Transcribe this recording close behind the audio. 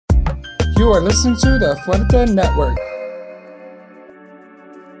You are listening to the Fuerte Network.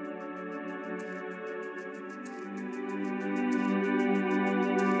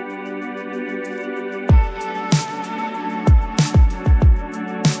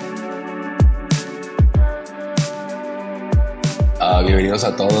 Bienvenidos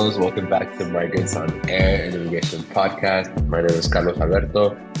a todos. Welcome back to Migrants on Air and Immigration Podcast. My name is Carlos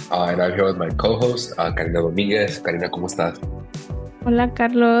Alberto, and I'm here with my co-host, Karina Dominguez. Karina, ¿cómo estás? Hola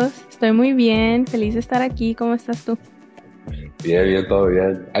Carlos, estoy muy bien, feliz de estar aquí. ¿Cómo estás tú? Bien, bien, todo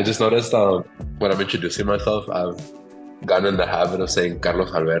bien. I just noticed when I'm introducing myself, I've gotten in the habit of saying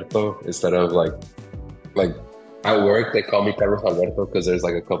Carlos Alberto instead of like at work they call me Carlos Alberto because there's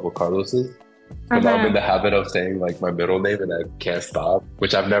like a couple Carloses. But now I'm in Ajá. the habit of saying like my middle name and I can't stop,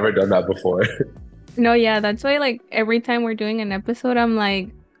 which I've never done that before. No, yeah, that's why like every time we're doing an episode, I'm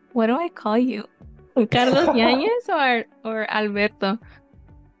like, what do I call you? Carlos Yañez or Alberto?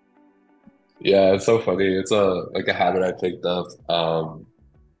 Yeah, it's so funny. It's a habit I picked up.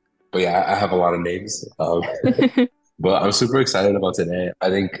 But yeah, I have a lot of names. But I'm super excited about today. I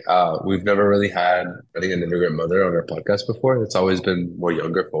think we've never really had, I think, an immigrant mother on our podcast before. It's always been more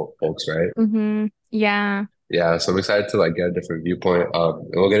younger folks, right? Yeah. Yeah, so I'm excited to like get a different viewpoint. And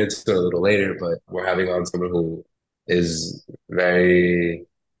we'll get into it a little later, but we're having on someone who is very,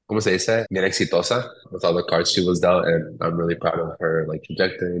 ¿cómo se dice? Bien exitosa with all the cards she was dealt, and I'm really proud of her like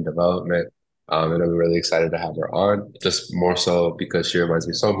trajectory and development. And I'm really excited to have her on, just more so because she reminds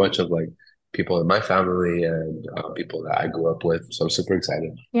me so much of like people in my family and people that I grew up with. So I'm super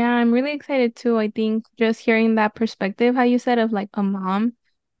excited. Yeah, I'm really excited too. I think just hearing that perspective, how you said of like a mom,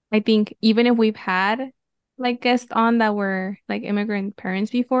 I think even if we've had like guests on that were like immigrant parents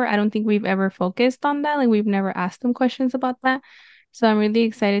before, I don't think we've ever focused on that. Like we've never asked them questions about that. So I'm really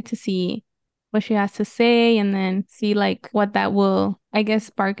excited to see what she has to say and then see like what that will, I guess,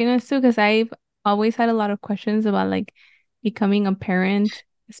 spark in us too. Because I've always had a lot of questions about like becoming a parent,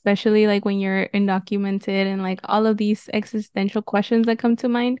 especially like when you're undocumented and like all of these existential questions that come to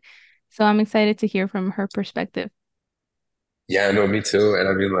mind. So I'm excited to hear from her perspective. Yeah, no, me too. And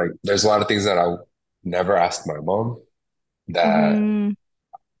I mean, like, there's a lot of things that I never asked my mom that Mm-hmm.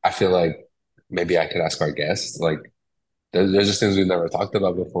 I feel like maybe I could ask our guests. Like, there's just things we've never talked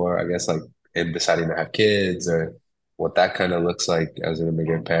about before. I guess like in deciding to have kids or what that kind of looks like as an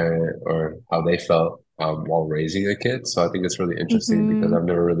immigrant parent or how they felt while raising a kid. So I think it's really interesting because Mm-hmm. I've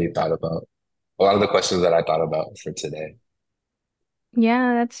never really thought about a lot of the questions that I thought about for today.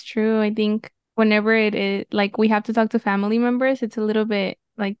 Yeah, that's true. I think whenever it is like we have to talk to family members, it's a little bit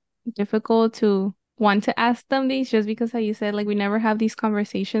like difficult to want to ask them these just because how you said like we never have these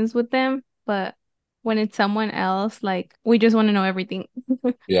conversations with them. But when it's someone else, like we just want to know everything.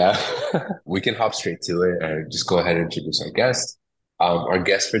 Yeah, we can hop straight to it and just go ahead and introduce our guest. Our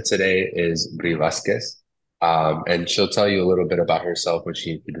guest for today is Bri Vasquez, and she'll tell you a little bit about herself when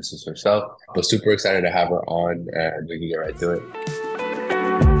she introduces herself. But super excited to have her on, and we can get right to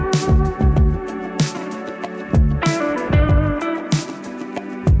it.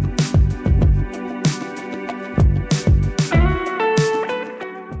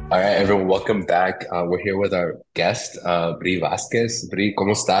 All right, everyone, welcome back. We're here with our guest, Bri Vasquez. Bri,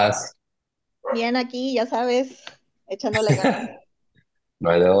 ¿cómo estás? Bien aquí, ya sabes, echándole ganas. No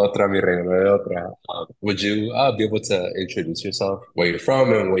hay de otra, mi reina, no hay de otra. Would you be able to introduce yourself, where you're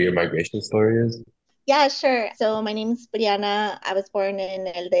from, and what your migration story is? Yeah, sure. So my name is Brianna. I was born in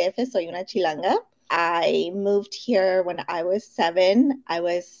El DF, soy una chilanga. I moved here when I was 7. I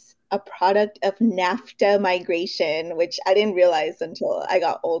was a product of NAFTA migration, which I didn't realize until I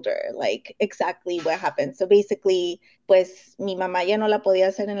got older, like exactly what happened. So basically, pues mi mamá ya no la podía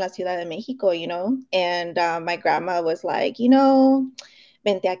hacer en la Ciudad de México, and my grandma was like,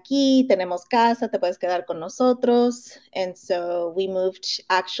 vente aquí, tenemos casa, te puedes quedar con nosotros. And so we moved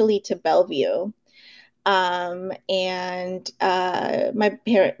actually to Bellevue. And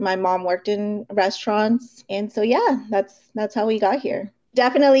my mom worked in restaurants, and so yeah, that's how we got here.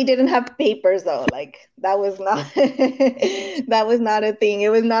 Definitely didn't have papers though. Like that was not that was not a thing. It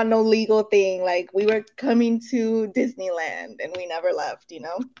was not no legal thing. Like we were coming to Disneyland and we never left.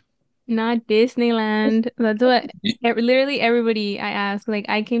 Not Disneyland. That's what Y- literally everybody I ask. Like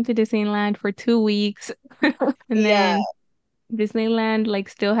I came to Disneyland for 2 weeks and Yeah. then Disneyland like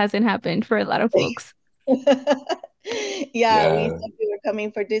still hasn't happened for a lot of folks. Yeah, we Yeah, said we were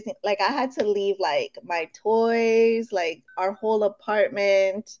coming for Disney. Like I had to leave like my toys, like our whole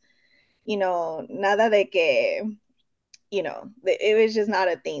apartment, nada de que, it was just not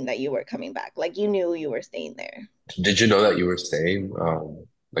a thing that you were coming back. Like you knew you were staying there. did you know that you were staying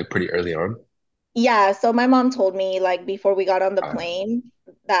like pretty early on? Yeah, so my mom told me like before we got on the Uh, plane.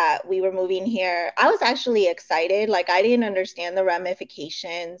 that we were moving here, I was actually excited. Like, I didn't understand the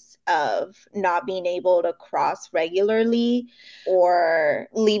ramifications of not being able to cross regularly or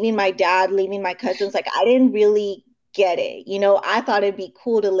leaving my dad, leaving my cousins. Like, I didn't really get it. I thought it'd be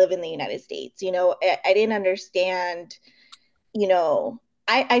cool to live in the United States. I didn't understand, you know,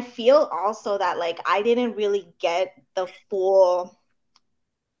 I feel also that like I didn't really get the full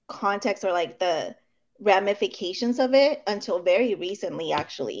context or like the ramifications of it until very recently,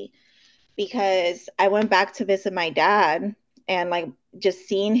 actually, because I went back to visit my dad and like just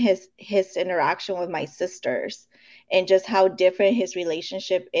seeing his interaction with my sisters and just how different his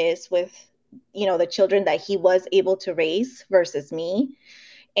relationship is with the children that he was able to raise versus me.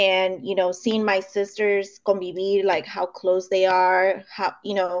 And seeing my sisters convivir, like how close they are, how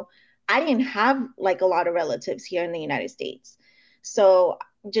I didn't have like a lot of relatives here in the United States. So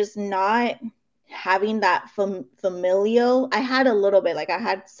just not having that familial, I had a little bit, like I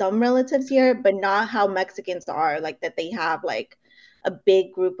had some relatives here, but not how Mexicans are, like that they have like a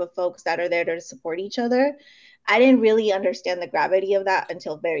big group of folks that are there to support each other. I didn't really understand the gravity of that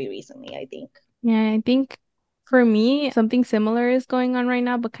until very recently, I think. Yeah, I think for me, something similar is going on right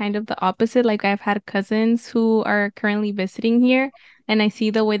now, but kind of the opposite. Like I've had cousins who are currently visiting here, and I see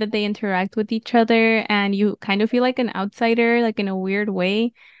the way that they interact with each other, and you kind of feel like an outsider, like in a weird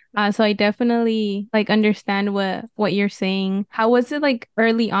way. So I definitely like understand what you're saying. How was it like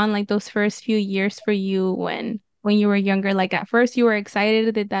early on, like those first few years for you when you were younger? Like at first you were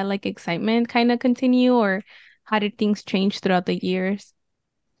excited, did that like excitement kind of continue, or how did things change throughout the years?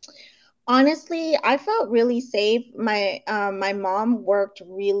 Honestly, I felt really safe. My mom worked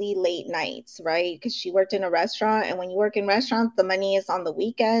really late nights, right? Because she worked in a restaurant, and when you work in restaurants, the money is on the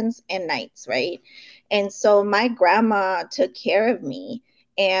weekends and nights, right? And so my grandma took care of me,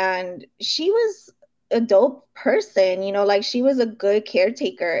 and she was a dope person, like she was a good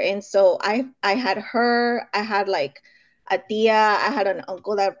caretaker. And so I had her, I had like a tia. I had an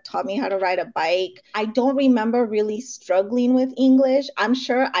uncle that taught me how to ride a bike. I don't remember really struggling with English. I'm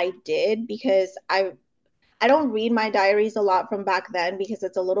sure I did because I don't read my diaries a lot from back then because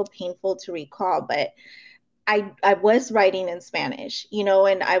it's a little painful to recall, but I was writing in Spanish,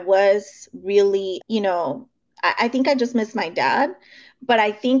 and I was really, I think I just missed my dad, but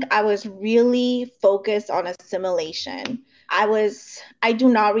I think I was really focused on assimilation. I do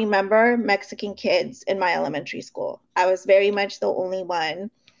not remember Mexican kids in my elementary school. I was very much the only one.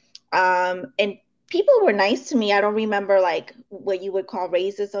 And people were nice to me. I don't remember like what you would call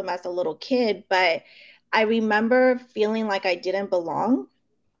racism as a little kid, but I remember feeling like I didn't belong.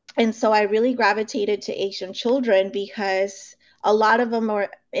 And so I really gravitated to Asian children because a lot of them are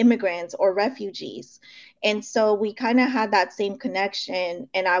immigrants or refugees. And so we kind of had that same connection.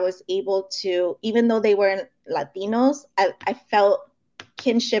 And I was able to, even though they weren't Latinos, I felt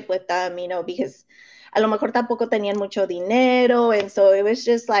kinship with them, because a lo mejor tampoco tenían mucho dinero. And so it was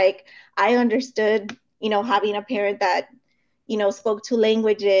just like, I understood, having a parent that, spoke two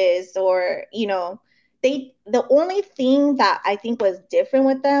languages or, the only thing that I think was different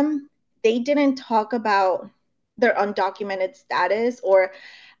with them, they didn't talk about their undocumented status, or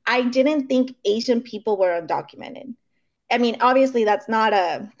I didn't think Asian people were undocumented. I mean, obviously that's not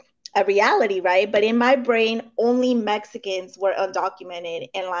a reality, right? But in my brain, only Mexicans were undocumented,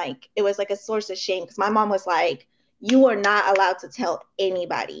 and like it was like a source of shame because my mom was like, "You are not allowed to tell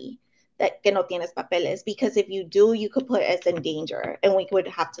anybody that que no tienes papeles because if you do, you could put us in danger, and we would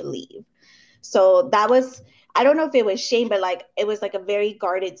have to leave." So that was, I don't know if it was shame, but like it was like a very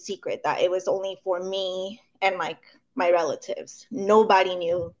guarded secret that it was only for me and like my relatives. Nobody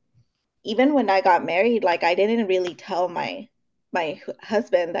knew. Even when I got married, like I didn't really tell my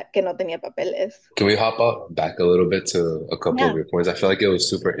husband that que no tenía papeles. Can we hop up back a little bit to a couple of Yeah. your points? I feel like it was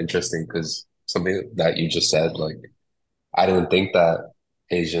super interesting because something that you just said, like, I didn't think that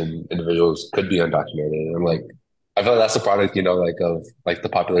Asian individuals could be undocumented. And like, I feel like that's a product, like of like the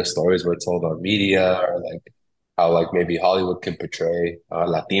popular stories we're told on media or like how like maybe Hollywood can portray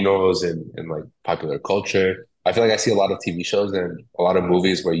Latinos in like popular culture. I feel like I see a lot of TV shows and a lot of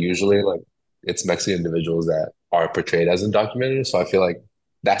movies where usually like it's Mexican individuals that are portrayed as undocumented. So I feel like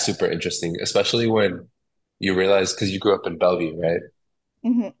that's super interesting, especially when you realize because you grew up in Bellevue, right?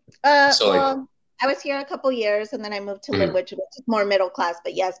 Mm-hmm. So like, Well, I was here a couple years and then I moved to mhm, Linwood, which is more middle class.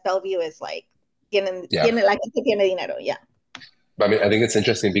 But yes, Bellevue is like yeah. tiene la gente tiene dinero. Yeah. But I mean, I think it's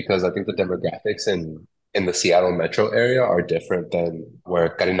interesting because I think the demographics in the Seattle metro area are different than where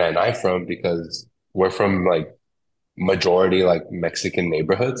Karina and I from because we're from like majority like Mexican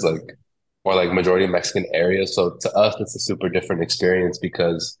neighborhoods, like or like majority Mexican areas. So to us, it's a super different experience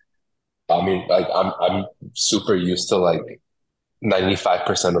because I mean, like I'm super used to like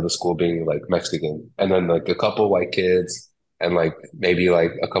 95% of the school being like Mexican, and then like a couple white kids, and like maybe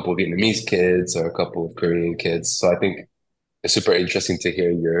like a couple Vietnamese kids or a couple of Korean kids. So I think it's super interesting to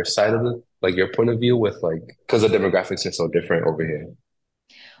hear your side of it, like your point of view with like, because the demographics are so different over here.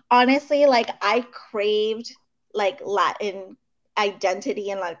 Honestly, like I craved like Latin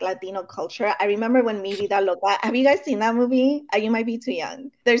identity and like Latino culture. I remember when Mi Vida Loca, have you guys seen that movie? You might be too young.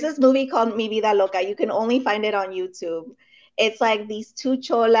 There's this movie called Mi Vida Loca. You can only find it on YouTube. It's like these two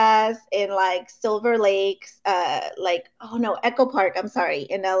cholas in like Silver Lakes, like, oh no, Echo Park, I'm sorry,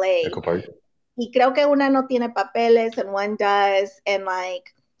 in LA. Echo Park. Y creo que una no tiene papeles and one does. And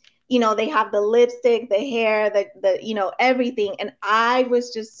like, they have the lipstick, the hair, the everything. And I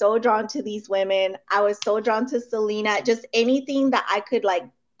was just so drawn to these women. I was so drawn to Selena, just anything that I could like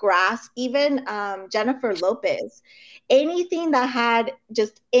grasp, even Jennifer Lopez, anything that had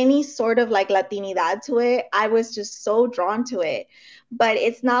just any sort of like Latinidad to it. I was just so drawn to it. But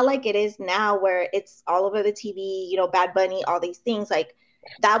it's not like it is now where it's all over the TV, Bad Bunny, all these things. Like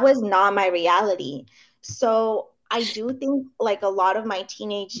that was not my reality. So I do think like a lot of my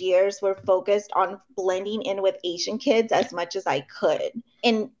teenage years were focused on blending in with Asian kids as much as I could.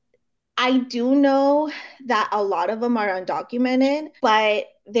 And I do know that a lot of them are undocumented, but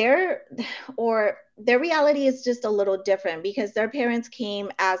their reality is just a little different because their parents came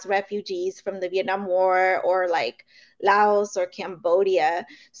as refugees from the Vietnam War or like Laos or Cambodia.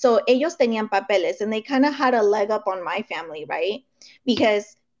 So ellos tenían papeles and they kind of had a leg up on my family, right?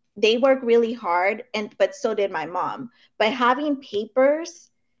 Because they work really hard but so did my mom. But having papers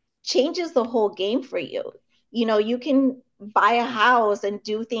changes the whole game for you. You can buy a house and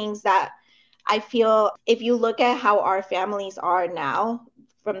do things that I feel if you look at how our families are now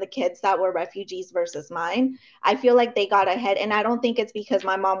from the kids that were refugees versus mine, I feel like they got ahead. And I don't think it's because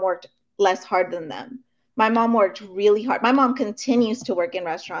my mom worked less hard than them. My mom worked really hard. My mom continues to work in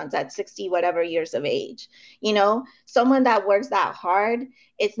restaurants at 60 whatever years of age. Someone that works that hard,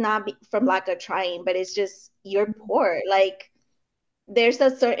 it's not from lack of trying, but it's just you're poor. Like there's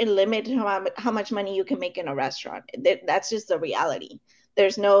a certain limit to how much money you can make in a restaurant. That's just the reality.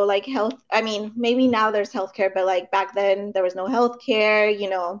 There's no like health. I mean, maybe now there's healthcare, but like back then there was no healthcare.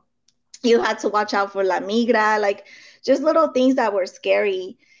 You had to watch out for la migra, like just little things that were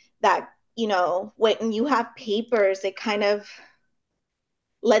scary. That when you have papers, it kind of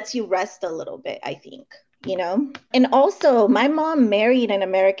lets you rest a little bit. I think. And also, my mom married an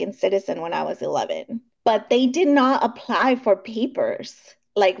American citizen when I was 11, but they did not apply for papers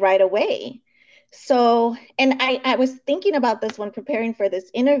like right away. So, and I was thinking about this when preparing for this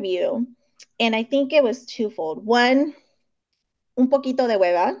interview, and I think it was twofold. One, un poquito de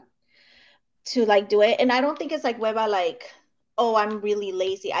hueva to like do it. And I don't think it's like hueva, like, oh, I'm really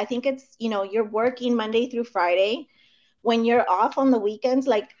lazy. I think it's, you're working Monday through Friday. When you're off on the weekends,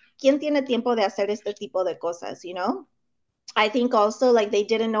 like, ¿quién tiene tiempo de hacer este tipo de cosas, I think also like they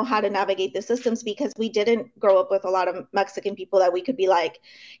didn't know how to navigate the systems because we didn't grow up with a lot of Mexican people that we could be like,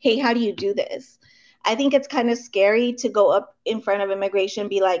 hey, how do you do this? I think it's kind of scary to go up in front of immigration and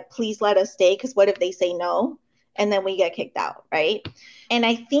be like, please let us stay, because what if they say no? And then we get kicked out, right? And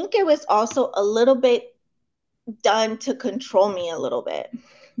I think it was also a little bit done to control me a little bit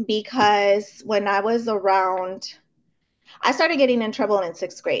because when I was around, I started getting in trouble in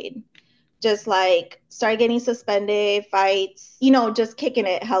 6th grade, just like started getting suspended, fights, just kicking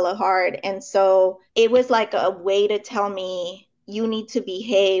it hella hard. And so it was like a way to tell me you need to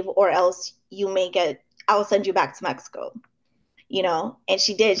behave or else I'll send you back to Mexico, and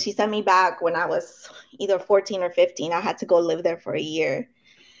she did. She sent me back when I was either 14 or 15. I had to go live there for a year.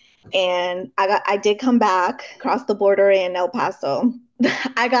 And I did come back, cross the border in El Paso.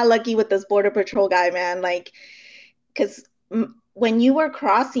 I got lucky with this border patrol guy, man. Like, because when you were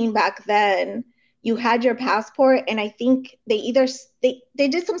crossing back then, you had your passport, and I think they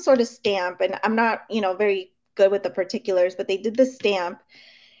did some sort of stamp, and I'm not, very good with the particulars, but they did the stamp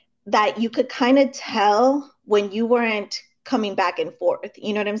that you could kind of tell when you weren't coming back and forth.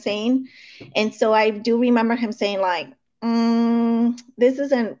 You know what I'm saying? And so I do remember him saying like, this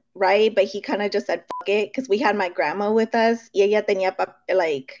isn't right, but he kind of just said fuck it, because we had my grandma with us. Y ella tenía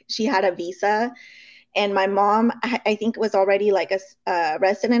like she had a visa. And my mom, I think, was already like a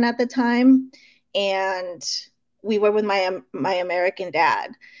resident at the time, and we were with my American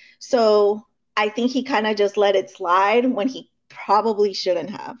dad. So I think he kind of just let it slide when he probably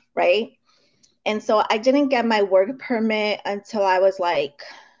shouldn't have, right? And so I didn't get my work permit until I was like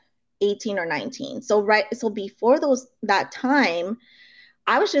 18 or 19. So before that time,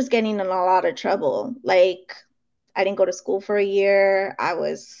 I was just getting in a lot of trouble. Like I didn't go to school for a year. I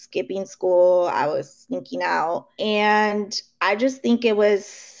was skipping school. I was sneaking out. And I think it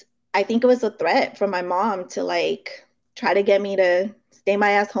was a threat from my mom to like try to get me to stay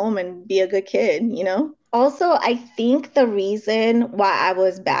my ass home and be a good kid, you know? Also, I think the reason why I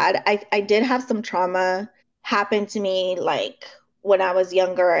was bad, I did have some trauma happen to me like when I was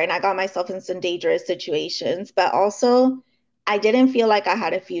younger and I got myself in some dangerous situations, but also I didn't feel like I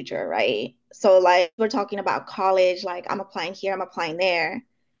had a future, right? So like we're talking about college, like I'm applying here, I'm applying there,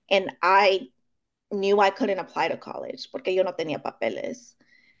 and I knew I couldn't apply to college porque yo no tenía papeles.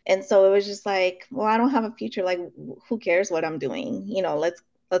 And so it was just like, well, I don't have a future. Like, who cares what I'm doing? You know, let's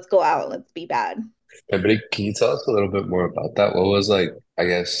go out, let's be bad. And but can you tell us a little bit more about that? What was like, I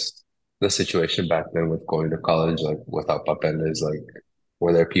guess, the situation back then with going to college, like without papeles? Like,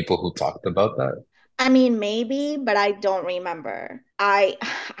 were there people who talked about that? I mean, maybe, but I don't remember. I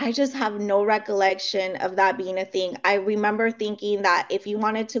just have no recollection of that being a thing. I remember thinking that if you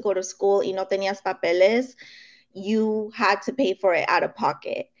wanted to go to school y no tenías papeles, you had to pay for it out of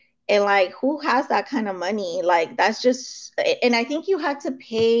pocket. And like, who has that kind of money? Like, that's just, and I think you had to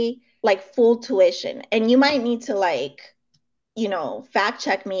pay like full tuition. And you might need to like, you know, fact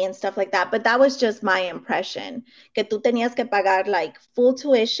check me and stuff like that. But that was just my impression. Que tú tenías que pagar like full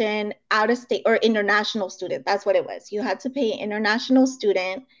tuition, out of state or international student. That's what it was. You had to pay international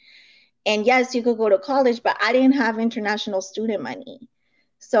student. And yes, you could go to college, but I didn't have international student money.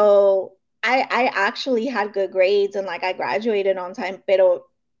 So I actually had good grades and like I graduated on time, but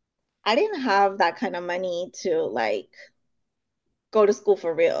I didn't have that kind of money to like go to school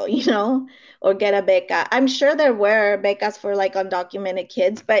for real, you know, or get a beca. I'm sure there were becas for like undocumented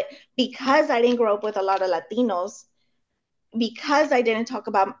kids, but because I didn't grow up with a lot of Latinos, because I didn't talk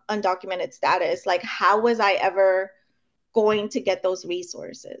about undocumented status, like how was I ever going to get those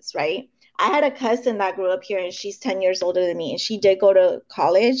resources, right? I had a cousin that grew up here and she's 10 years older than me and she did go to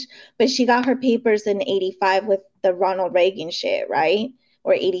college, but she got her papers in 85 with the Ronald Reagan shit, right?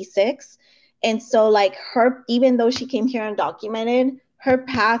 Or 86. And so like her, even though she came here undocumented, her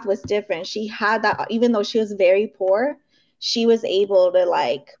path was different. She had that, even though she was very poor, she was able to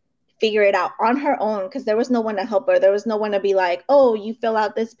like figure it out on her own because there was no one to help her. There was no one to be like, oh, you fill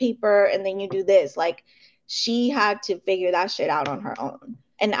out this paper and then you do this. Like she had to figure that shit out on her own.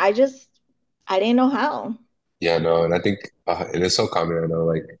 And I didn't know how. Yeah, no, and I think it is so common. I know,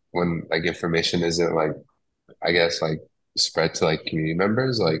 like when like information isn't like, I guess, like spread to like community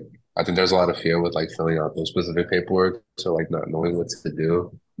members. Like I think there's a lot of fear with like filling out those specific paperwork, so like not knowing what to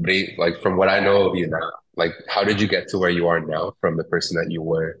do. But like from what I know of you now, like how did you get to where you are now from the person that you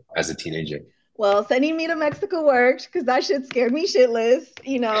were as a teenager? Well, sending me to Mexico worked because that shit scared me shitless,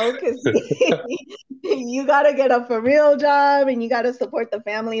 you know, because you got to get a for real job and you got to support the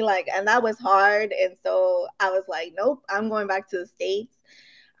family. Like, and that was hard. And so I was like, nope, I'm going back to the States.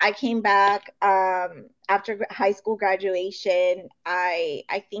 I came back after high school graduation.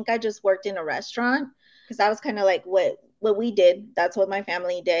 I think I just worked in a restaurant because that was kind of like what we did. That's what my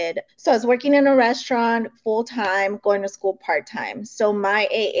family did. So I was working in a restaurant full time, going to school part time. So my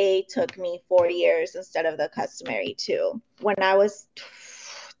AA took me 4 years instead of the customary two. When I was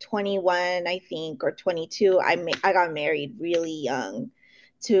 21, I think, or 22, I got married really young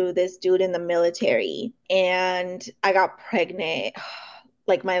to this dude in the military and I got pregnant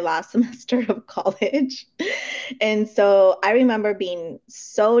like my last semester of college. And so I remember being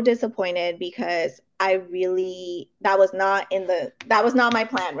so disappointed because that was not my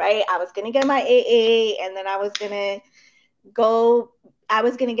plan, right? I was going to get my AA and then go I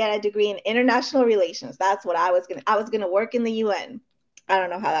was going to get a degree in international relations. That's what I was going to work in the UN. I don't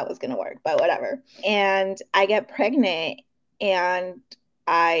know how that was going to work, but whatever. And I get pregnant and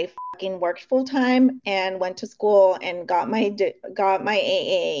I fucking worked full time and went to school and got my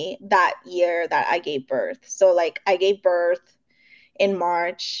AA that year that I gave birth. So like I gave birth in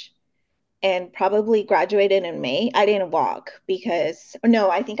March and probably graduated in May. I didn't walk because,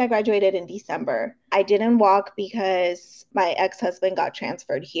 no, I think I graduated in December. I didn't walk because my ex-husband got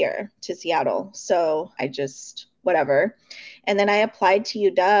transferred here to Seattle. So I just, whatever. And then I applied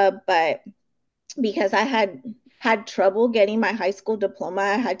to UW, but because I had trouble getting my high school diploma.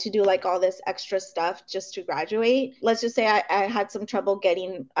 I had to do like all this extra stuff just to graduate. Let's just say I had some trouble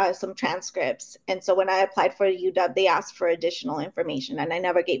getting some transcripts. And so when I applied for UW, they asked for additional information and I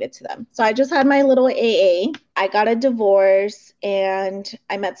never gave it to them. So I just had my little AA. I got a divorce and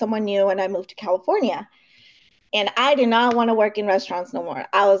I met someone new and I moved to California. And I did not want to work in restaurants no more.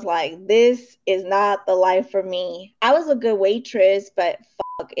 I was like, this is not the life for me. I was a good waitress, but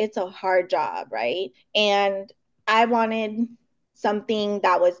fuck, it's a hard job, right? And I wanted something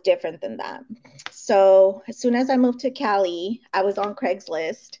that was different than that. So as soon as I moved to Cali, I was on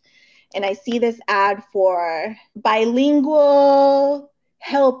Craigslist and I see this ad for bilingual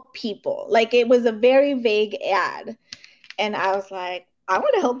help people. Like it was a very vague ad. And I was like, I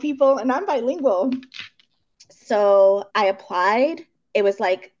want to help people and I'm bilingual. So I applied. It was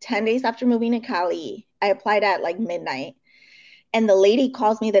like 10 days after moving to Cali. I applied at like midnight. And the lady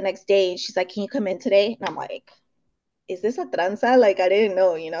calls me the next day and she's like, can you come in today? And I'm like, is this a tranza? Like, I didn't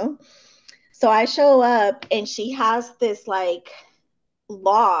know, you know? So I show up and she has this like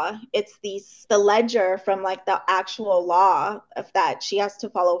law. It's the ledger from like the actual law of that she has to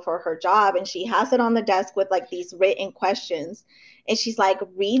follow for her job. And she has it on the desk with like these written questions. And she's like,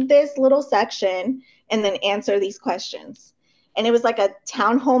 read this little section and then answer these questions. And it was like a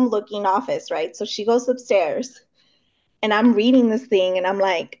townhome looking office, right? So she goes upstairs and I'm reading this thing and I'm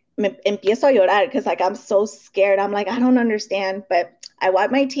like, empiezo a llorar because like I'm so scared. I'm like, I don't understand, but I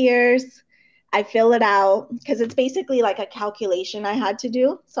wipe my tears. I fill it out because it's basically like a calculation I had to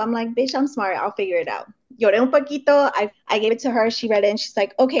do. So I'm like, bitch, I'm smart. I'll figure it out. Lloré un poquito. I gave it to her. She read it and she's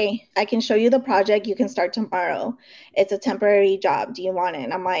like, okay, I can show you the project. You can start tomorrow. It's a temporary job. Do you want it?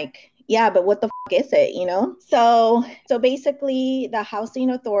 And I'm like, yeah, but what the is it, you know? So basically the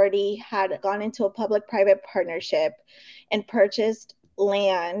housing authority had gone into a public-private partnership and purchased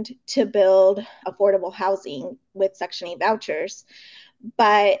land to build affordable housing with Section 8 vouchers.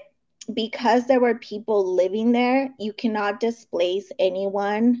 But because there were people living there, you cannot displace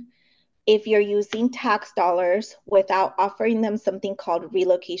anyone if you're using tax dollars without offering them something called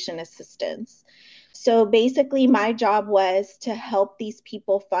relocation assistance. So basically, my job was to help these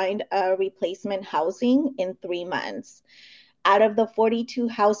people find a replacement housing in 3 months. Out of the 42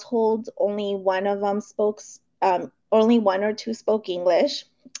 households, only one of them only one or two spoke English.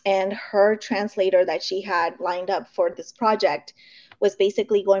 And her translator that she had lined up for this project was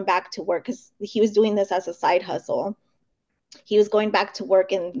basically going back to work because he was doing this as a side hustle. He was going back to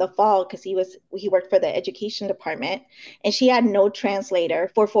work in the fall because he worked for the education department, and she had no translator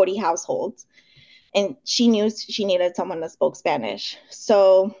for 40 households. And she knew she needed someone that spoke Spanish.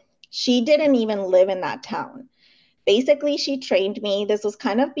 So she didn't even live in that town. Basically, she trained me. This was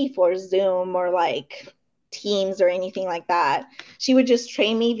kind of before Zoom or like Teams or anything like that. She would just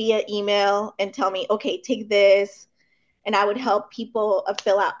train me via email and tell me, okay, take this. And I would help people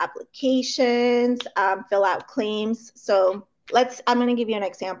fill out applications, fill out claims. So I'm going to give you an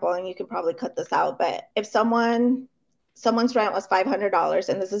example and you can probably cut this out. But if someone's rent was $500,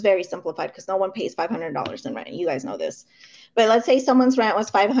 and this is very simplified because no one pays $500 in rent. You guys know this. But let's say someone's rent was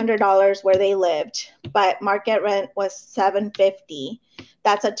 $500 where they lived, but market rent was $750.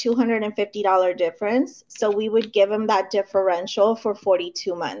 That's a $250 difference. So we would give them that differential for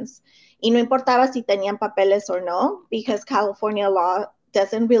 42 months. Y no importaba si tenían papeles or no, because California law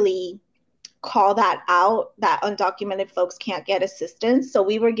doesn't really call that out, that undocumented folks can't get assistance. So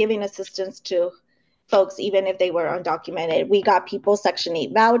we were giving assistance to folks even if they were undocumented. We got people Section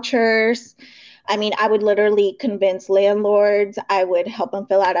 8 vouchers. I mean, I would literally convince landlords. I would help them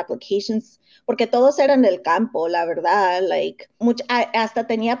fill out applications, porque todos eran del campo, la verdad. Like, hasta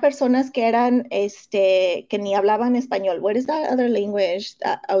tenía personas que eran, que ni hablaban español. What is that other language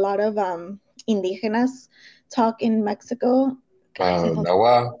that a lot of indígenas talk in Mexico?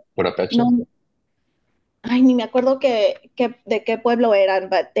 Nahua, Purapecha. No, ay, ni me acuerdo de qué pueblo eran,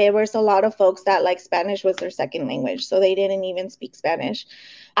 but there was a lot of folks that like Spanish was their second language, so they didn't even speak Spanish.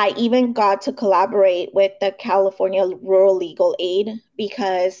 I even got to collaborate with the California Rural Legal Aid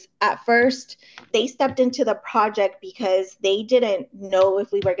because at first they stepped into the project because they didn't know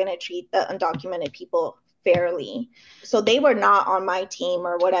if we were going to treat the undocumented people fairly. So they were not on my team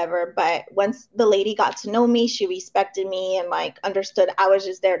or whatever, but once the lady got to know me, she respected me and like understood I was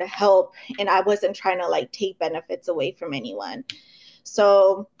just there to help and I wasn't trying to like take benefits away from anyone.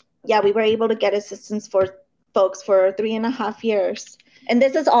 So yeah, we were able to get assistance for folks for 3.5 years. And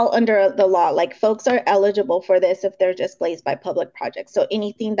this is all under the law. Like folks are eligible for this if they're displaced by public projects. So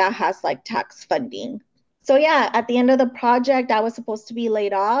anything that has like tax funding. So yeah, at the end of the project, I was supposed to be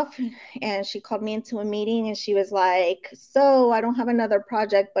laid off and she called me into a meeting and she was like, so I don't have another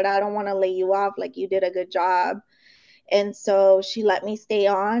project, but I don't want to lay you off. Like you did a good job. And so she let me stay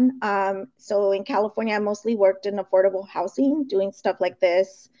on. So in California, I mostly worked in affordable housing, doing stuff like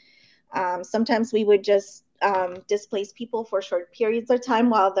this. Sometimes we would just displace people for short periods of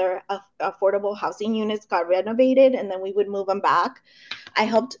time while their affordable housing units got renovated, and then we would move them back. I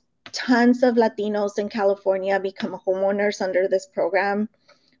helped tons of Latinos in California become homeowners under this program,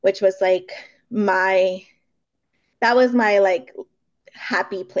 which was like that was my like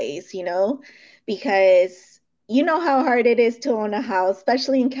happy place, you know, because you know how hard it is to own a house,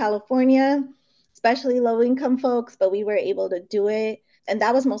 especially in California, especially low income folks, but we were able to do it. And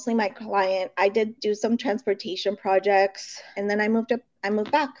that was mostly my client. I did do some transportation projects and then I moved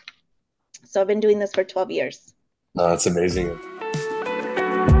back. So I've been doing this for 12 years. No, that's amazing.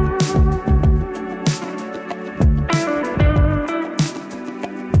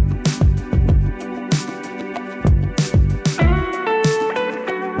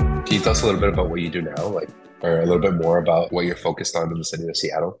 Can you tell us a little bit about what you do now, like, or a little bit more about what you're focused on in the city of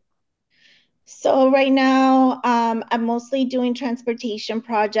Seattle? So right now, I'm mostly doing transportation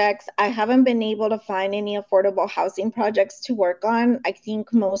projects. I haven't been able to find any affordable housing projects to work on. I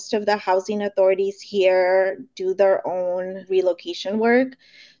think most of the housing authorities here do their own relocation work.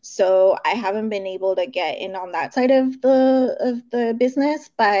 So I haven't been able to get in on that side of the business,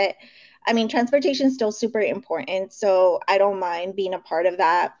 but I mean, transportation is still super important, so I don't mind being a part of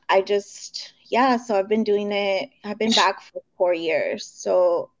that. Yeah, so I've been doing it. I've been back for 4 years.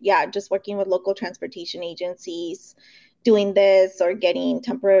 So yeah, just working with local transportation agencies, doing this or getting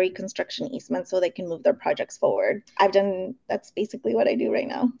temporary construction easements so they can move their projects forward. That's basically what I do right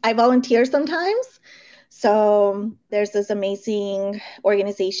now. I volunteer sometimes. So there's this amazing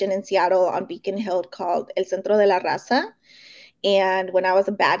organization in Seattle on Beacon Hill called El Centro de la Raza. And when I was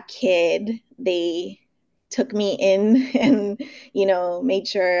a bad kid, they took me in and, made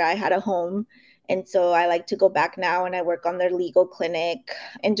sure I had a home. And so I like to go back now and I work on their legal clinic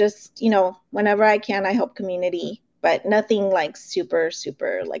and just, whenever I can, I help community, but nothing like super,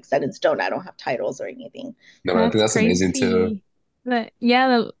 super like set in stone. I don't have titles or anything. No, I think That's that's amazing too. crazy. But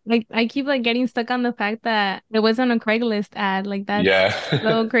yeah, like I keep like getting stuck on the fact that it wasn't a Craigslist ad. Like that's Yeah.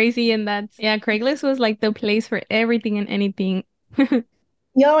 so crazy. And that's, yeah, Craigslist was like the place for everything and anything.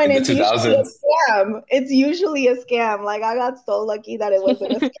 No, and In the it's usually 2000s. a scam. It's usually a scam. Like I got so lucky that it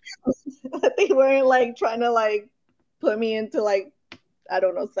wasn't a scam. That they weren't like trying to like put me into like, I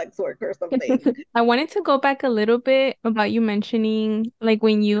don't know, sex work or something. I wanted to go back a little bit about you mentioning like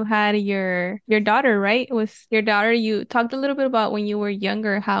when you had your daughter, right? It was your daughter, you talked a little bit about when you were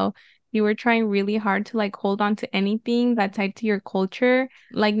younger, how you were trying really hard to like hold on to anything that's tied to your culture.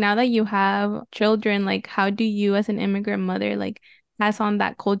 Like now that you have children, like how do you as an immigrant mother like pass on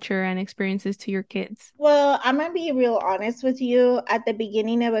that culture and experiences to your kids? Well, I'm gonna be real honest with you. At the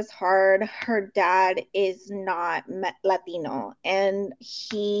beginning, it was hard. Her dad is not Latino, and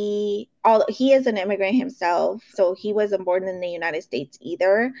he is an immigrant himself, so he wasn't born in the United States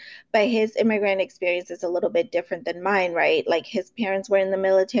either. But his immigrant experience is a little bit different than mine, right? Like his parents were in the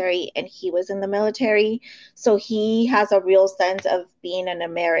military, and he was in the military, so he has a real sense of being an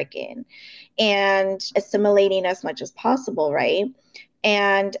American and assimilating as much as possible, right?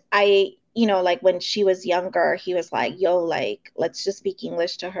 And like when she was younger, he was like, yo, like, let's just speak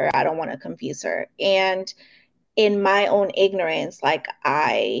English to her. I don't want to confuse her. And in my own ignorance, like,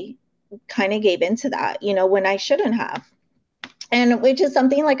 I kind of gave into that, when I shouldn't have. And which is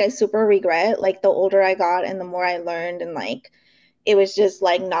something like I super regret. Like, the older I got and the more I learned, and like, it was just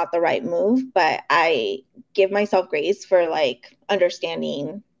like not the right move. But I give myself grace for like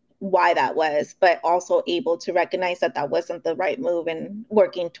understanding why that was, but also able to recognize that that wasn't the right move and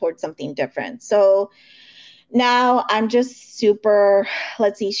working towards something different. So now I'm just super,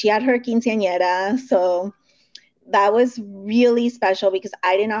 let's see, she had her quinceañera. So that was really special because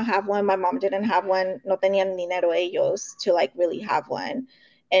I did not have one. My mom didn't have one. No tenían dinero ellos to like really have one.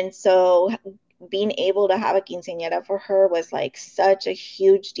 And so being able to have a quinceañera for her was like such a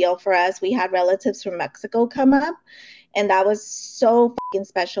huge deal for us. We had relatives from Mexico come up, and that was so fucking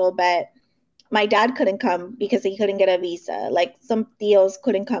special. But my dad couldn't come because he couldn't get a visa. Like some tios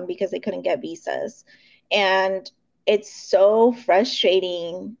couldn't come because they couldn't get visas. And it's so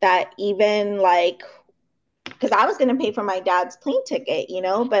frustrating that even like, because I was going to pay for my dad's plane ticket,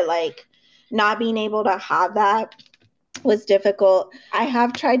 but like not being able to have that was difficult. I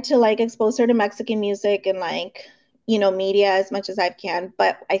have tried to like expose her to Mexican music and like, media as much as I can.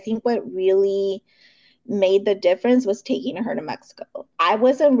 But I think what really made the difference was taking her to Mexico. I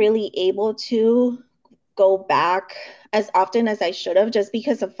wasn't really able to go back as often as I should have just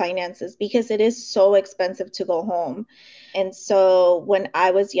because of finances, because it is so expensive to go home. And so when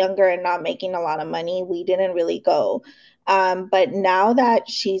I was younger and not making a lot of money, we didn't really go. But now that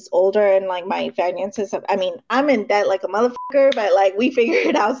she's older and like my finances have, I mean, I'm in debt like a motherfucker, but like we figure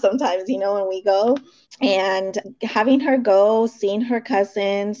it out sometimes, when we go. And having her go, seeing her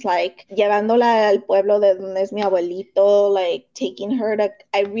cousins, like llevándola al pueblo de donde es mi abuelito, like taking her to,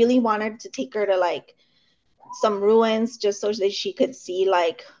 I really wanted to take her to like some ruins just so that she could see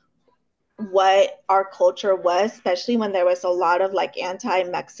like what our culture was, especially when there was a lot of like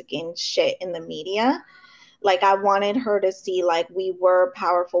anti-Mexican shit in the media. Like I wanted her to see like we were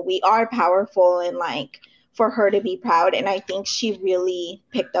powerful, we are powerful, and like for her to be proud. And I think she really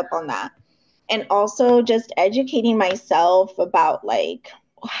picked up on that. And also just educating myself about like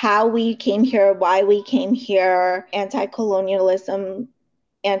how we came here, why we came here, anti-colonialism,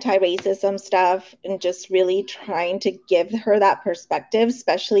 anti-racism stuff, and just really trying to give her that perspective,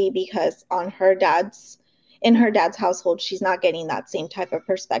 especially because in her dad's household, she's not getting that same type of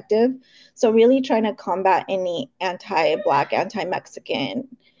perspective. So really trying to combat any anti-Black, anti-Mexican,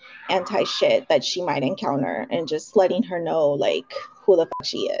 anti-shit that she might encounter, and just letting her know like who the fuck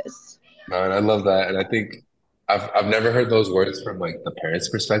she is. No, and I love that. And I think I've never heard those words from like the parents'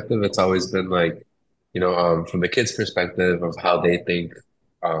 perspective. It's always been like, from the kids' perspective of how they think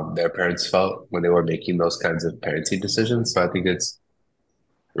their parents felt when they were making those kinds of parenting decisions. So I think it's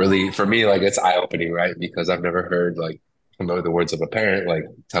really, for me, like it's eye-opening, right? Because I've never heard like from the words of a parent like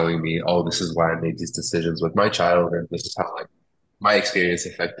telling me, oh, this is why I made these decisions with my child, and this is how like my experience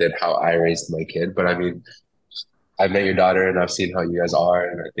affected how I raised my kid. But I mean, I've met your daughter and I've seen how you guys are,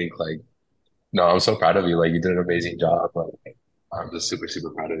 and I think like no, I'm so proud of you. Like you did an amazing job. Like I'm just super, super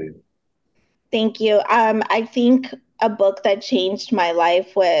proud of you. Thank you. I think a book that changed my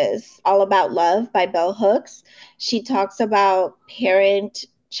life was All About Love by Bell Hooks. She talks about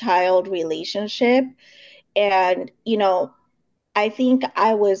parent-child relationship. And, I think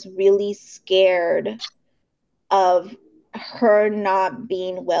I was really scared of her not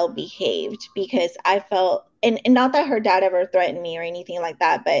being well behaved, because I felt, and not that her dad ever threatened me or anything like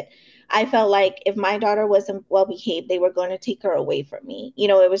that, but I felt like if my daughter wasn't well behaved, they were going to take her away from me.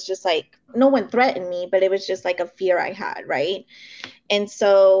 It was just like no one threatened me, but it was just like a fear I had, right? And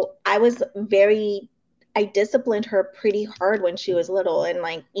so I disciplined her pretty hard when she was little, and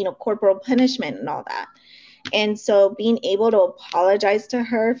like, corporal punishment and all that. And so being able to apologize to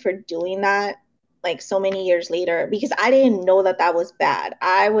her for doing that, like so many years later, because I didn't know that that was bad.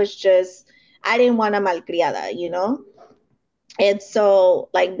 I didn't want a malcriada. And so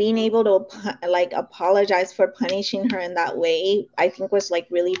like being able to like apologize for punishing her in that way, I think was like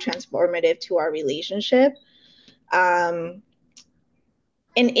really transformative to our relationship. Um,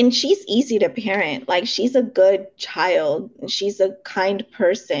 and she's easy to parent. Like she's a good child. She's a kind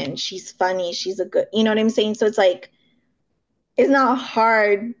person. She's funny. She's a good, you know what I'm saying? So it's like, it's not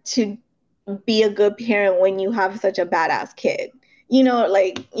hard to be a good parent when you have such a badass kid.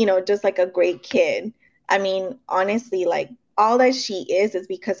 Just like a great kid. I mean, honestly, like all that she is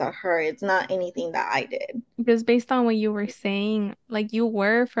because of her. It's not anything that I did. Just based on what you were saying, like you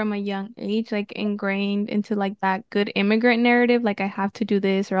were from a young age, like ingrained into like that good immigrant narrative, like I have to do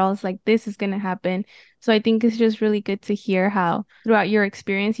this or else like this is gonna happen. So I think it's just really good to hear how throughout your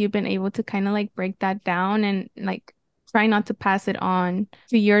experience you've been able to kind of like break that down and like try not to pass it on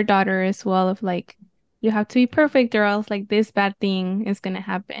to your daughter as well of like you have to be perfect or else like this bad thing is gonna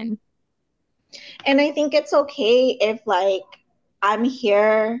happen. And I think it's okay if like I'm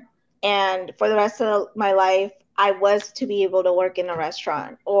here and for the rest of my life I was to be able to work in a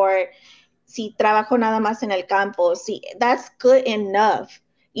restaurant, or si trabajo nada más en el campo, si that's good enough.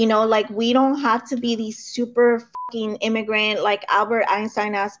 Like we don't have to be these super fucking immigrant, like Albert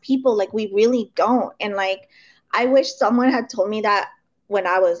Einstein ass people. Like we really don't. And like, I wish someone had told me that when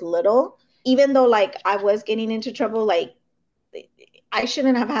I was little, even though like I was getting into trouble, like I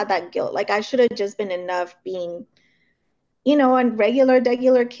shouldn't have had that guilt. Like I should have just been enough being, a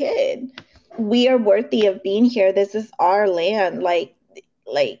regular kid. We are worthy of being here. This is our land. Like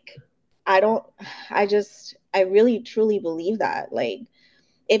I don't, I really truly believe that. Like,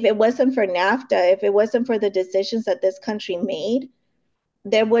 if it wasn't for NAFTA, if it wasn't for the decisions that this country made,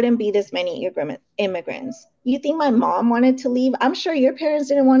 there wouldn't be this many immigrants. You think my mom wanted to leave? I'm sure your parents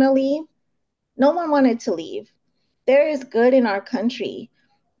didn't want to leave. No one wanted to leave. There is good in our country,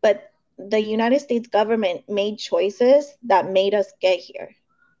 but the United States government made choices that made us get here.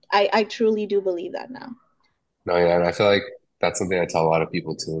 I truly do believe that now. No, yeah, and I feel like that's something I tell a lot of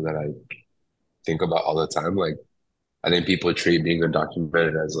people too that I think about all the time. Like I think people treat being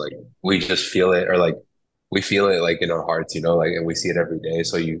undocumented as like we just feel it, or like we feel it like in our hearts, like, and we see it every day.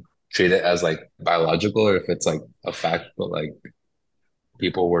 So you treat it as like biological, or if it's like a fact, but like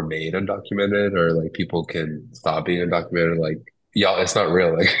people were made undocumented, or like people can stop being undocumented. Like, y'all, it's not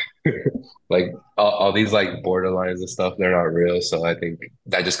real. Like, like all these like borderlines and stuff, they're not real. So I think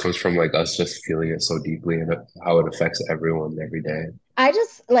that just comes from like us just feeling it so deeply and how it affects everyone every day. I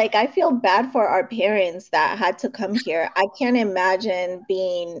feel bad for our parents that had to come here. I can't imagine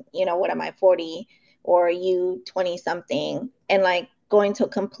being, what am I, 40 or you 20 something, and like going to a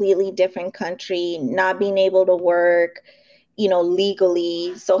completely different country, not being able to work,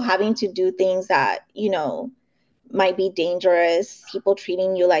 legally. So having to do things that, might be dangerous, people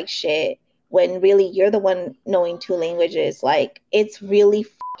treating you like shit when really you're the one knowing two languages. Like, it's really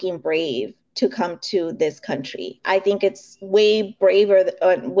fucking brave to come to this country. I think it's way braver,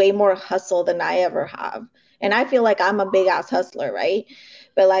 way more hustle than I ever have. And I feel like I'm a big ass hustler, right?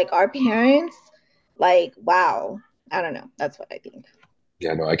 But like our parents, like, wow. I don't know. That's what I think.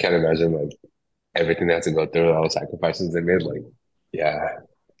 Yeah, no, I can't imagine like everything they had to go through, all the sacrifices they made. Like, yeah,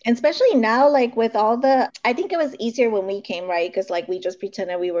 And especially now, like with all the, I think it was easier when we came, right? Because like we just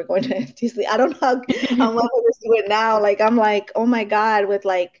pretended we were going to Disney. I don't know how much we do it now. Like I'm like, oh my God, with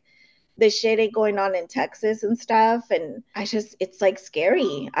like the shit going on in Texas and stuff. And I just, it's like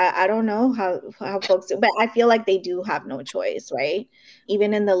scary. I don't know how folks do, but I feel like they do have no choice, right?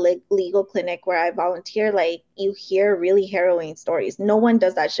 Even in the legal clinic where I volunteer, like you hear really harrowing stories. No one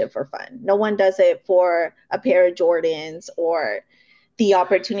does that shit for fun. No one does it for a pair of Jordans or the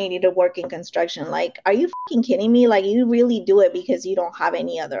opportunity to work in construction. Like, are you fucking kidding me? Like, you really do it because you don't have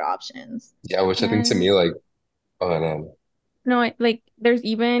any other options. yeah. Which I think to Yes. me, like, oh no, No, like there's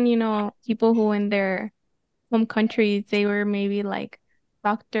even, people who in their home countries, they were maybe like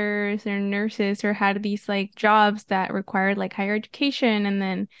doctors or nurses or had these like jobs that required like higher education. And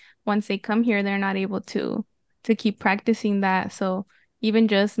then once they come here, they're not able to keep practicing that. So even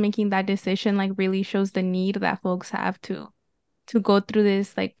just making that decision like really shows the need that folks have to go through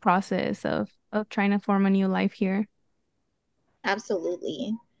this like process of trying to form a new life here.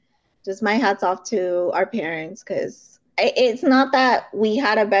 Absolutely. Just my hats off to our parents because it's not that we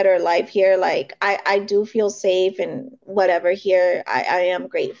had a better life here. Like, I do feel safe and whatever here. I am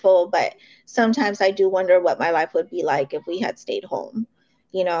grateful, but sometimes I do wonder what my life would be like if we had stayed home.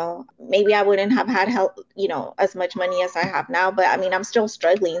 Maybe I wouldn't have had help, as much money as I have now, but I mean, I'm still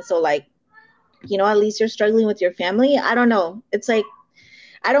struggling. So, like, at least you're struggling with your family. I don't know. It's like,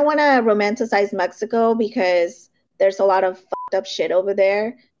 I don't want to romanticize Mexico because there's a lot of fucked up shit over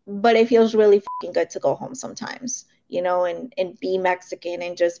there, but it feels really fucking good to go home sometimes, and be Mexican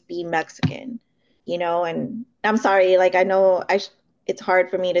and just be Mexican, and I'm sorry, like I know it's hard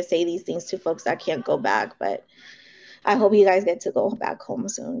for me to say these things to folks that can't go back, but I hope you guys get to go back home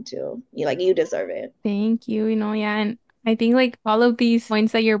soon too. You deserve it. Thank you. Yeah, and I think like all of these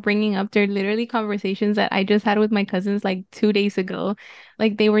points that you're bringing up, they're literally conversations that I just had with my cousins like 2 days ago.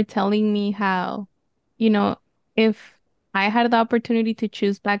 Like they were telling me how, you know, if I had the opportunity to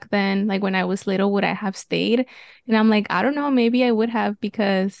choose back then, like when I was little, would I have stayed? And I'm like, I don't know, maybe I would have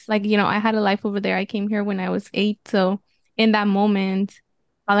because like, I had a life over there. I came here when I was 8. So in that moment,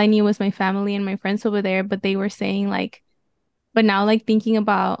 all I knew was my family and my friends over there, but they were saying like, but now, like thinking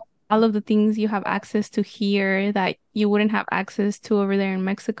about all of the things you have access to here that you wouldn't have access to over there in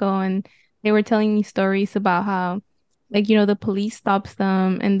Mexico. And they were telling me stories about how, like, the police stops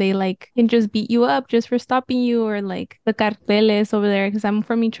them and they like can just beat you up just for stopping you, or like the carteles over there, because I'm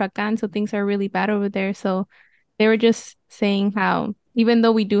from Michoacan, so things are really bad over there. So they were just saying how even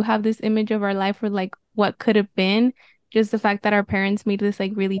though we do have this image of our life for like what could have been, just the fact that our parents made this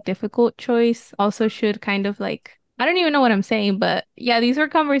like really difficult choice also should kind of like, I don't even know what I'm saying, but yeah, these were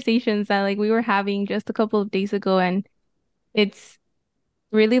conversations that like we were having just a couple of days ago, and it's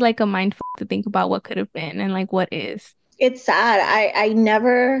really like a mind fuck to think about what could have been and like what is. It's sad. I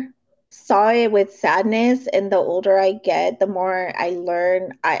never saw it with sadness, and the older I get, the more I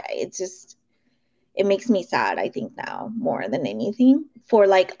learn. It makes me sad, I think, now more than anything, for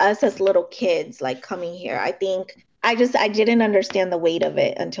like us as little kids like coming here. I think I didn't understand the weight of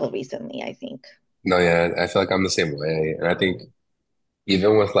it until recently, I think. no, yeah. I feel like I'm the same way, and I think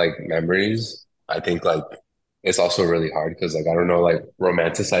even with like memories, I think like it's also really hard because like I don't know, like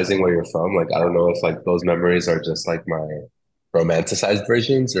romanticizing where you're from. Like I don't know if like those memories are just like my romanticized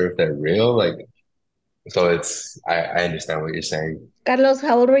versions or if they're real. Like so, I understand what you're saying. Carlos,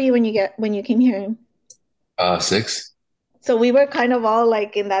 how old were you when you came here? 6. So we were kind of all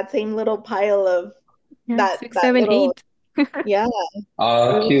like in that same little pile of Yeah, that six, that seven, little, 8. yeah.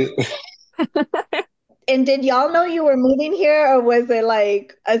 Cute. And did y'all know you were moving here, or was it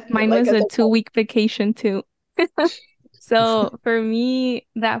like Mine like was a a surprise? 2 week vacation too. So for me,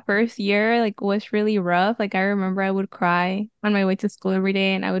 that first year like was really rough. Like I remember I would cry on my way to school every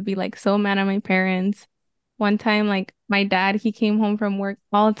day and I would be like so mad at my parents. One time, like my dad, he came home from work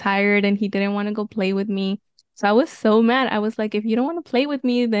all tired and he didn't want to go play with me. So I was so mad. I was like, if you don't want to play with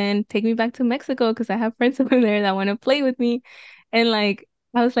me, then take me back to Mexico because I have friends over there that want to play with me. And like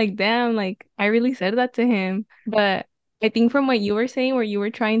I was like, damn, like I really said that to him. But I think from what you were saying, where you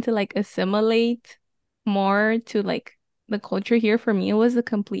were trying to like assimilate more to like the culture here, for me, it was the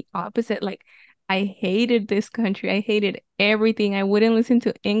complete opposite. Like I hated this country. I hated everything. I wouldn't listen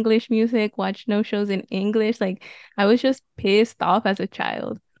to English music, watch no shows in English. Like I was just pissed off as a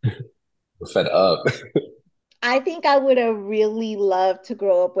child. We're fed up. I think I would have really loved to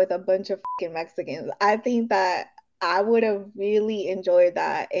grow up with a bunch of fucking Mexicans. I think that I would have really enjoyed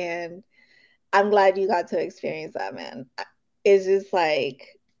that. And I'm glad you got to experience that, man. It's just like,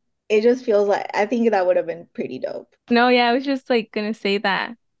 it just feels like, I think that would have been pretty dope. No, yeah, I was just like gonna say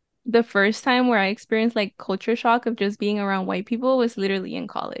that the first time where I experienced like culture shock of just being around white people was literally in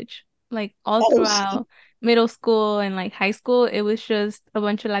college. Like all Oh, shit. throughout middle school and like high school, it was just a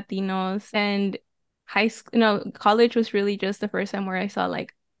bunch of Latinos and high school, no, college was really just the first time where I saw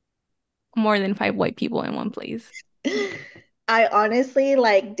like more than five white people in one place. I honestly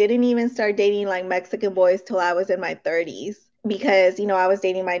like didn't even start dating like Mexican boys till I was in my 30s because, I was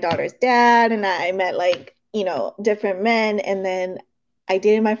dating my daughter's dad and I met like, different men and then I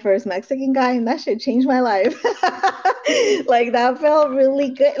dated my first Mexican guy and that shit changed my life. Like that felt really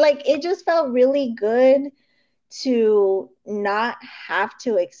good. Like it just felt really good to not have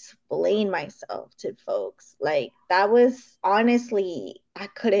to explain myself to folks. Like that was honestly, I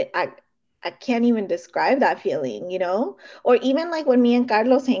can't even describe that feeling. Or even like when me and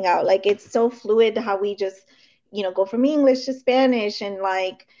Carlos hang out, like it's so fluid how we just, go from English to Spanish and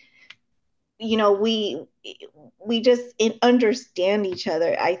like, we just understand each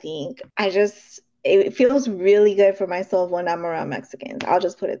other, I think. It feels really good for myself when I'm around Mexicans. I'll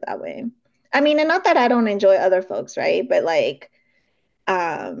just put it that way. I mean, and not that I don't enjoy other folks, right? But like,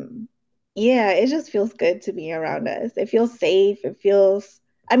 um, yeah, it just feels good to be around us. It feels safe.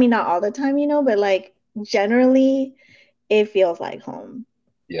 I mean, not all the time, but like generally, it feels like home.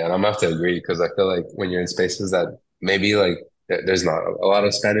 Yeah, and I'm gonna have to agree because I feel like when you're in spaces that maybe like there's not a lot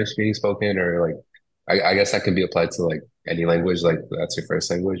of Spanish being spoken, or like I guess that could be applied to like any language, like that's your first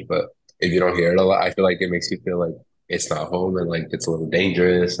language. But if you don't hear it a lot, I feel like it makes you feel like it's not home and like it's a little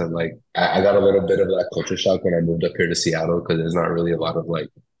dangerous. And like I got a little bit of that culture shock when I moved up here to Seattle because there's not really a lot of like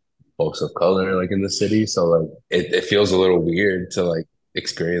folks of color like in the city. So like it feels a little weird to like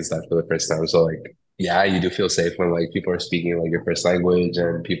experience that for the first time. So like yeah, you do feel safe when like people are speaking like your first language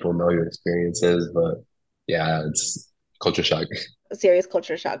and people know your experiences. But yeah, it's culture shock. A serious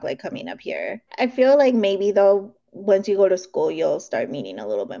culture shock like coming up here. I feel like maybe though, once you go to school, you'll start meeting a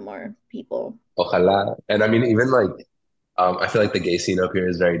little bit more people. Ojalá. And I mean, even like I feel like the gay scene up here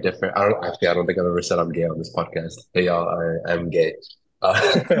is very different. I don't think I've ever said I'm gay on this podcast. Hey y'all, I'm gay.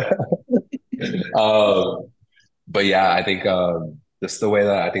 Uh, um, but yeah, I think just the way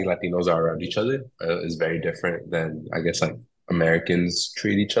that I think Latinos are around each other is very different than I guess like Americans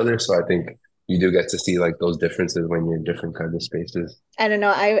treat each other. So I think you do get to see like those differences when you're in different kinds of spaces. I don't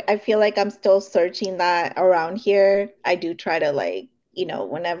know. I feel like I'm still searching that around here. I do try to like,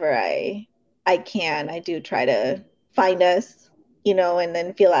 whenever I can, I do try to find us, and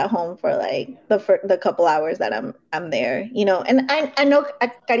then feel at home for like the couple hours that I'm there, And I know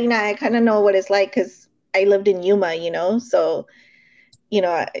Karina, I kind of know what it's like because I lived in Yuma, so you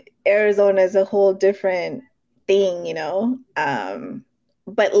know, Arizona is a whole different thing.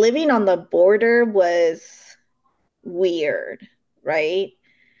 But living on the border was weird, right?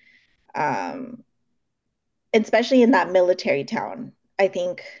 Um, Especially in that military town. I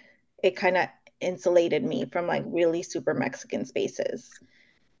think it kind of insulated me from like really super Mexican spaces.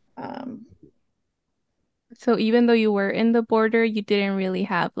 Um, So even though you were in the border, you didn't really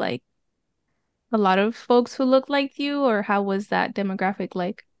have like a lot of folks who looked like you, or how was that demographic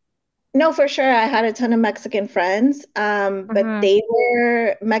like? no, for sure. I had a ton of Mexican friends, but Uh-huh. they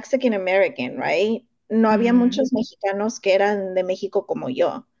were Mexican American, right? No había Mm-hmm. muchos mexicanos que eran de México como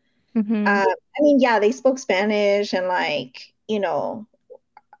yo. Mm-hmm. I mean, yeah, they spoke Spanish and like,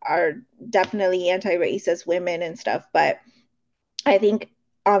 are definitely anti-racist women and stuff. But I think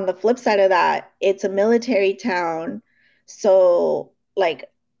on the flip side of that, it's a military town. So like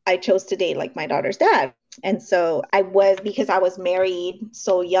I chose to date like my daughter's dad. And so because I was married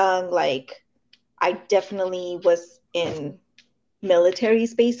so young, like I definitely was in military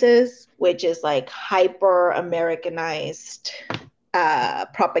spaces, which is like hyper Americanized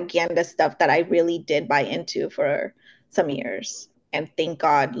propaganda stuff that I really did buy into for some years. And thank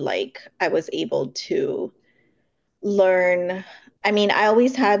God, like, I was able to learn. I mean, I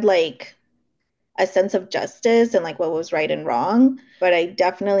always had like a sense of justice and like what was right and wrong, but I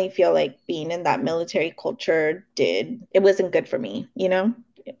definitely feel like being in that military culture it wasn't good for me,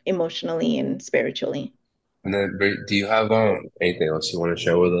 emotionally and spiritually. And then, do you have anything else you want to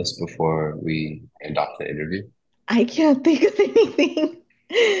share with us before we end off the interview? I can't think of anything.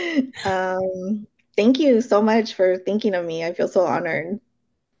 Thank you so much for thinking of me. I feel so honored.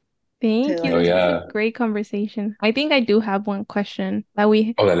 Thank you. like, Oh This was yeah. a great conversation. I think I do have one question that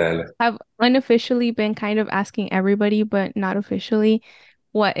we Oh, dale, dale. have unofficially been kind of asking everybody, but not officially.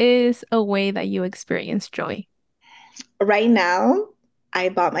 What is a way that you experience joy? right now, I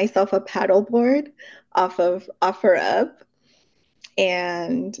bought myself a paddleboard off of OfferUp,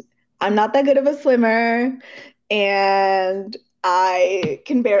 and I'm not that good of a swimmer, and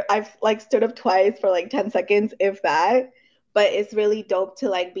I've like stood up twice for like 10 seconds, if that, but it's really dope to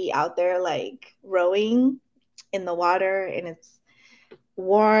like be out there like rowing in the water, and it's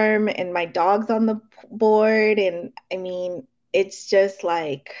warm, and my dog's on the board, and I mean, it's just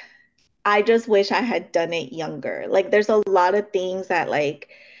like I just wish I had done it younger. Like there's a lot of things that like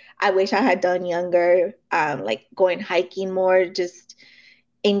I wish I had done younger. Like going hiking more, just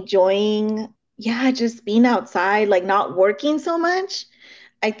enjoying, yeah, just being outside, like not working so much.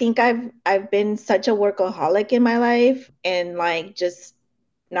 I think I've been such a workaholic in my life, and like just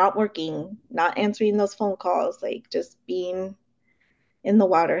not working, not answering those phone calls, like just being in the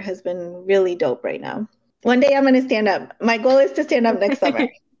water has been really dope right now. One day I'm gonna stand up. My goal is to stand up next summer.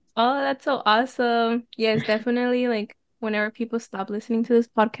 Oh, that's so awesome. Yes, definitely. Like whenever people stop listening to this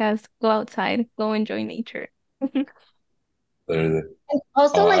podcast, go outside, go enjoy nature. Literally.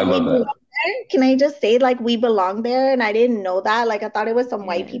 Also, Oh, I like we love belong that. there. Can I just say, like we belong there, and I didn't know that. Like I thought it was some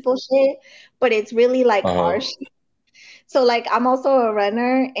white Yes. people shit, but it's really like our Uh-huh. shit. So like I'm also a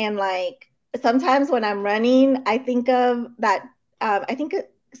runner, and like sometimes when I'm running, I think of that. I think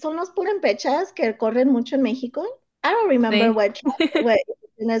son los purempechas que corren mucho en Mexico. I don't remember They what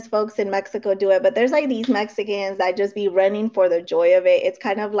indigenous folks in Mexico do it, but there's like these Mexicans that just be running for the joy of it. It's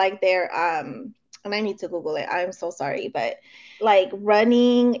kind of like their and I need to Google it. I'm so sorry, but like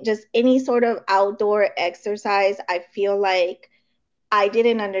running, just any sort of outdoor exercise, I feel like I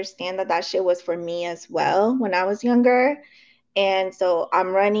didn't understand that that shit was for me as well when I was younger. And so I'm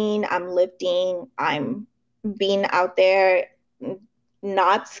running, I'm lifting, I'm being out there,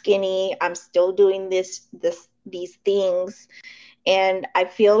 not skinny. I'm still doing these things. And I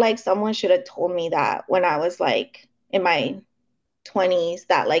feel like someone should have told me that when I was like in my 20s,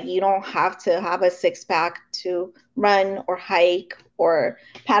 that like you don't have to have a six pack to run or hike or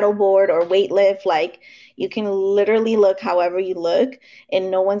paddleboard or weightlift. Like you can literally look however you look,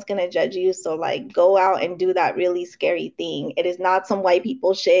 and no one's gonna judge you. So like go out and do that really scary thing. It is not some white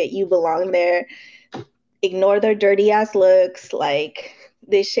people shit. You belong there. Ignore their dirty ass looks. Like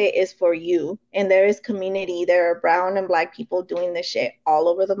this shit is for you. And there is community. There are brown and black people doing this shit all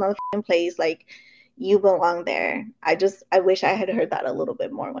over the motherfucking place. Like you belong there. I wish I had heard that a little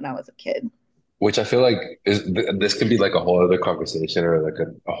bit more when I was a kid. Which I feel like this could be like a whole other conversation or like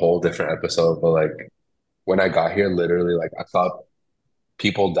a whole different episode. But like when I got here, literally, like I saw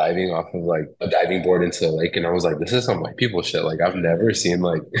people diving off of like a diving board into the lake, and I was like, this is some white people shit. Like I've never seen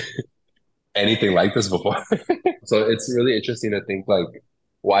like anything like this before. So it's really interesting to think like,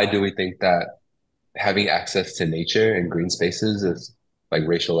 why do we think that having access to nature and green spaces is like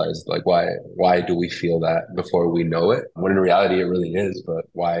racialized? Like why do we feel that before we know it? When in reality it really is, but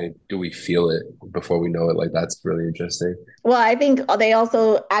why do we feel it before we know it? Like that's really interesting. Well, I think they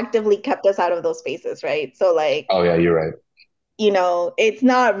also actively kept us out of those spaces, right? So like, Oh yeah, you're right. it's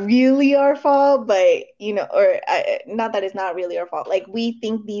not really our fault, but or not that it's not really our fault. Like we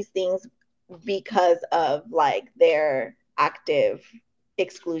think these things because of like their active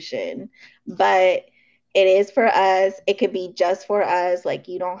exclusion, but it is for us. It could be just for us. Like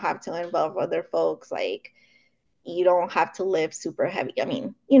you don't have to involve other folks. Like you don't have to live super heavy. I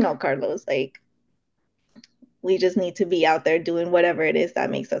mean, Carlos, like we just need to be out there doing whatever it is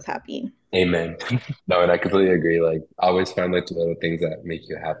that makes us happy. Amen. No, and I completely agree. Like I always find like the little things that make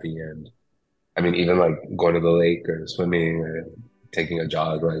you happy. And I mean, even like going to the lake or swimming or taking a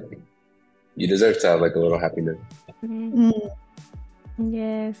jog, like you deserve to have like a little happiness. Mhm. Mm.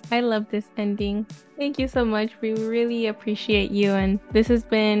 Yes, I love this ending. Thank you so much. We really appreciate you, and this has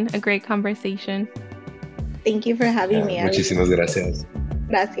been a great conversation. Thank you for having me. Muchísimas gracias.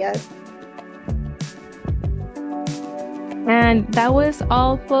 Gracias. And that was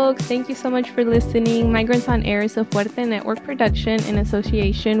all, folks. Thank you so much for listening. Migrants on Air is a Fuerte Network production in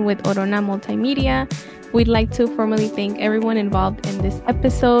association with Orona Multimedia. We'd like to formally thank everyone involved in this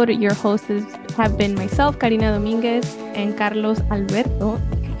episode. Your hosts have been myself, Karina Dominguez, and Carlos Alberto.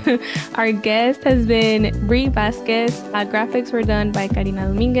 Our guest has been Brianna Vazquez. Graphics were done by Karina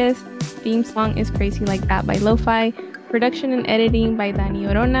Dominguez. Theme song is Crazy Like That by Lo-Fi. Production and editing by Dani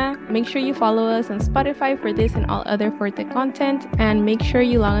Orona. Make sure you follow us on Spotify for this and all other Fuerte content. And make sure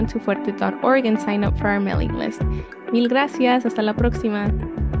you log on to fuerte.org and sign up for our mailing list. Mil gracias. Hasta la próxima.